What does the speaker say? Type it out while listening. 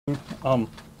I want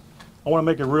to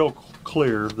make it real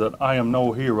clear that I am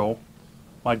no hero.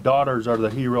 My daughters are the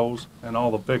heroes, and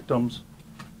all the victims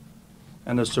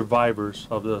and the survivors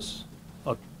of this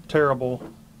terrible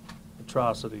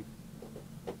atrocity.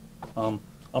 I'm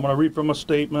going to read from a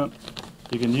statement.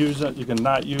 You can use it, you can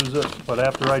not use it, but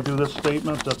after I do this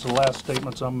statement, that's the last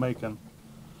statements I'm making.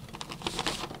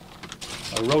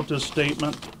 I wrote this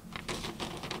statement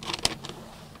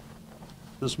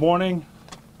this morning.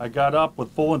 I got up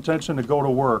with full intention to go to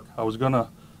work. I was going to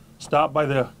stop by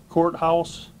the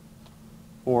courthouse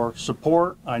for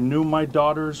support. I knew my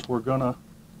daughters were going to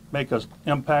make an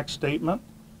impact statement.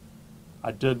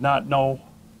 I did not know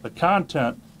the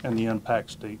content in the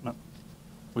impact statement.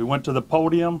 We went to the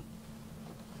podium,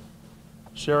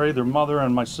 Sherry, their mother,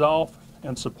 and myself,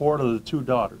 in support of the two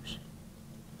daughters.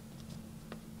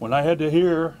 When I had to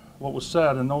hear what was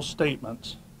said in those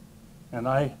statements, and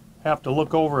I have to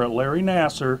look over at Larry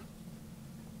Nassar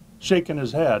shaking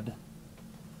his head,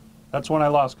 that's when I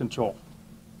lost control.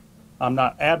 I'm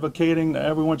not advocating that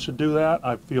everyone should do that.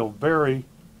 I feel very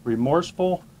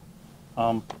remorseful,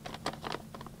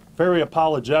 very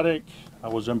apologetic. I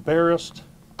was embarrassed.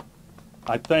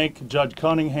 I thank Judge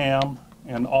Cunningham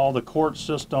and all the court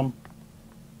system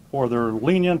for their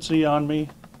leniency on me.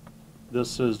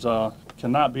 This is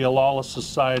cannot be a lawless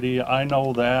society. I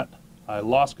know that. I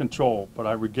lost control, but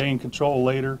I regained control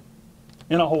later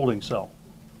in a holding cell.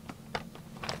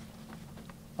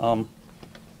 When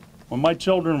my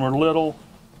children were little,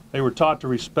 they were taught to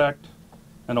respect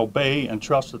and obey and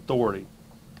trust authority.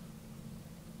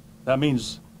 That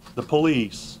means the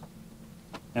police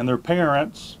and their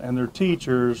parents and their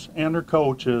teachers and their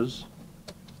coaches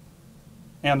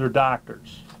and their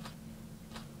doctors.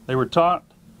 They were taught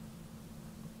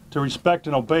to respect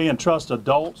and obey and trust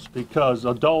adults because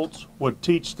adults would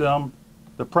teach them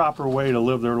the proper way to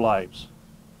live their lives.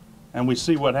 And we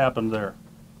see what happened there.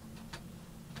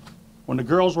 When the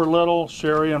girls were little,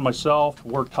 Sherry and myself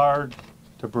worked hard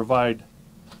to provide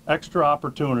extra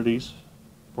opportunities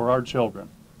for our children.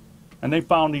 And they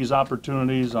found these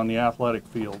opportunities on the athletic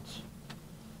fields.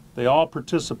 They all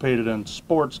participated in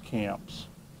sports camps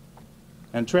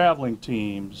and traveling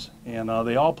teams, and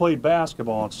they all played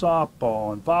basketball and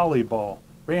softball and volleyball,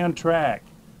 ran track,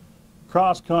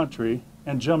 cross country,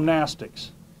 and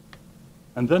gymnastics.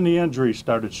 And then the injuries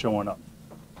started showing up.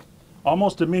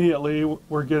 Almost immediately,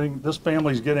 this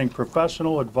family's getting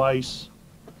professional advice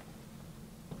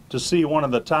to see one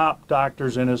of the top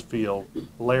doctors in his field,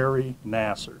 Larry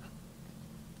Nassar.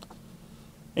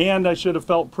 And I should have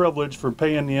felt privileged for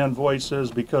paying the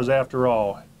invoices because, after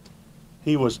all,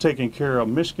 he was taking care of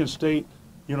Michigan State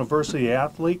University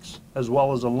athletes as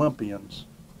well as Olympians.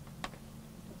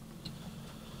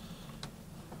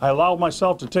 I allowed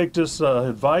myself to take this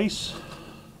advice.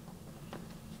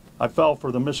 I fell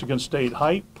for the Michigan State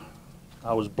hype.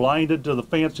 I was blinded to the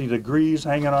fancy degrees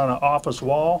hanging on an office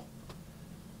wall.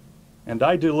 And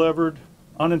I delivered,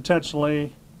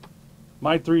 unintentionally,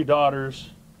 my three daughters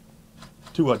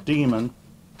to a demon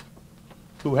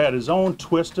who had his own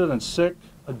twisted and sick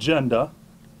agenda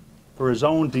for his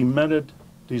own demented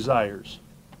desires.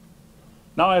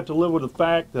 Now I have to live with the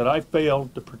fact that I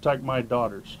failed to protect my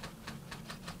daughters.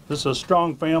 This is a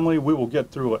strong family. We will get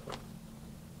through it.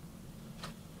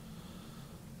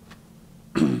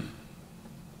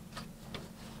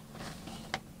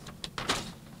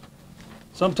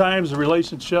 Sometimes the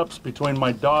relationships between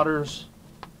my daughters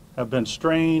have been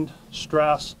strained,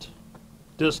 stressed,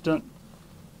 distant.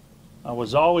 I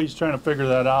was always trying to figure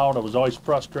that out. I was always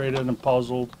frustrated and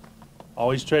puzzled.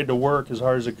 Always tried to work as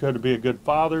hard as I could to be a good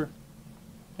father.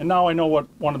 And now I know what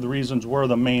one of the reasons were,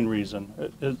 the main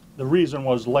reason. The reason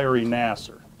was Larry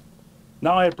Nassar.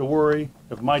 Now I have to worry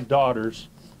if my daughters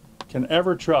can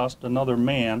ever trust another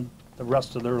man the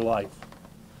rest of their life.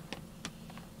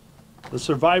 The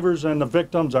survivors and the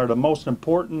victims are the most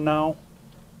important now.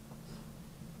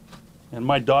 And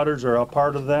my daughters are a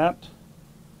part of that.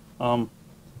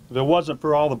 If it wasn't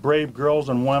for all the brave girls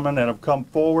and women that have come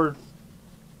forward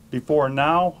before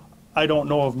now, I don't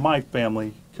know if my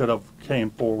family could have came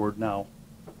forward now.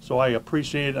 So I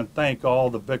appreciate and thank all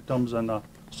the victims and the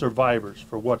survivors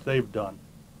for what they've done.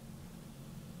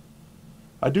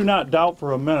 I do not doubt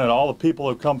for a minute all the people who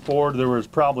have come forward. There was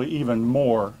probably even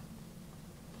more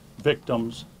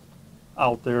victims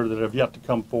out there that have yet to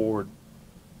come forward.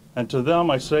 And to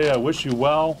them I say I wish you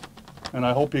well, and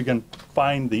I hope you can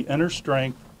find the inner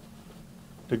strength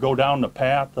to go down the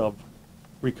path of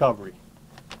recovery.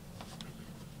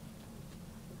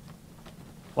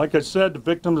 Like I said, the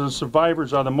victims and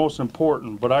survivors are the most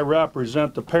important, but I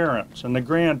represent the parents and the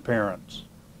grandparents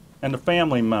and the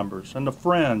family members, and the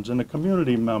friends, and the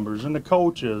community members, and the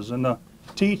coaches, and the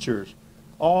teachers,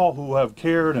 all who have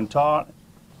cared and taught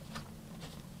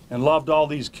and loved all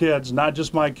these kids, not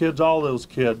just my kids, all those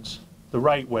kids, the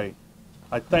right way.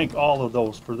 I thank all of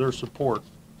those for their support.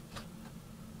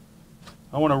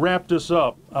 I want to wrap this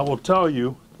up. I will tell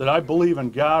you that I believe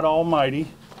in God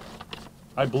Almighty.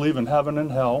 I believe in heaven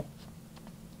and hell.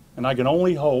 And I can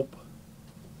only hope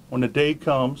when the day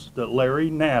comes that Larry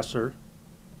Nassar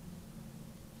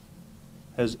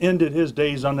has ended his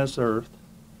days on this earth,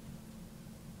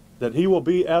 that he will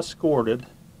be escorted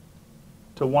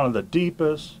to one of the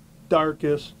deepest,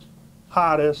 darkest,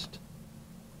 hottest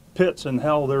pits in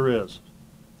hell there is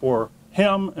for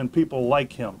him and people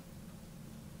like him.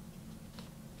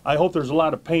 I hope there's a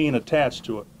lot of pain attached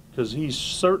to it, because he's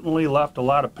certainly left a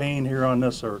lot of pain here on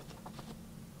this earth.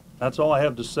 That's all I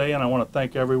have to say, and I want to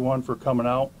thank everyone for coming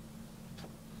out.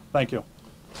 Thank you.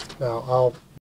 Now,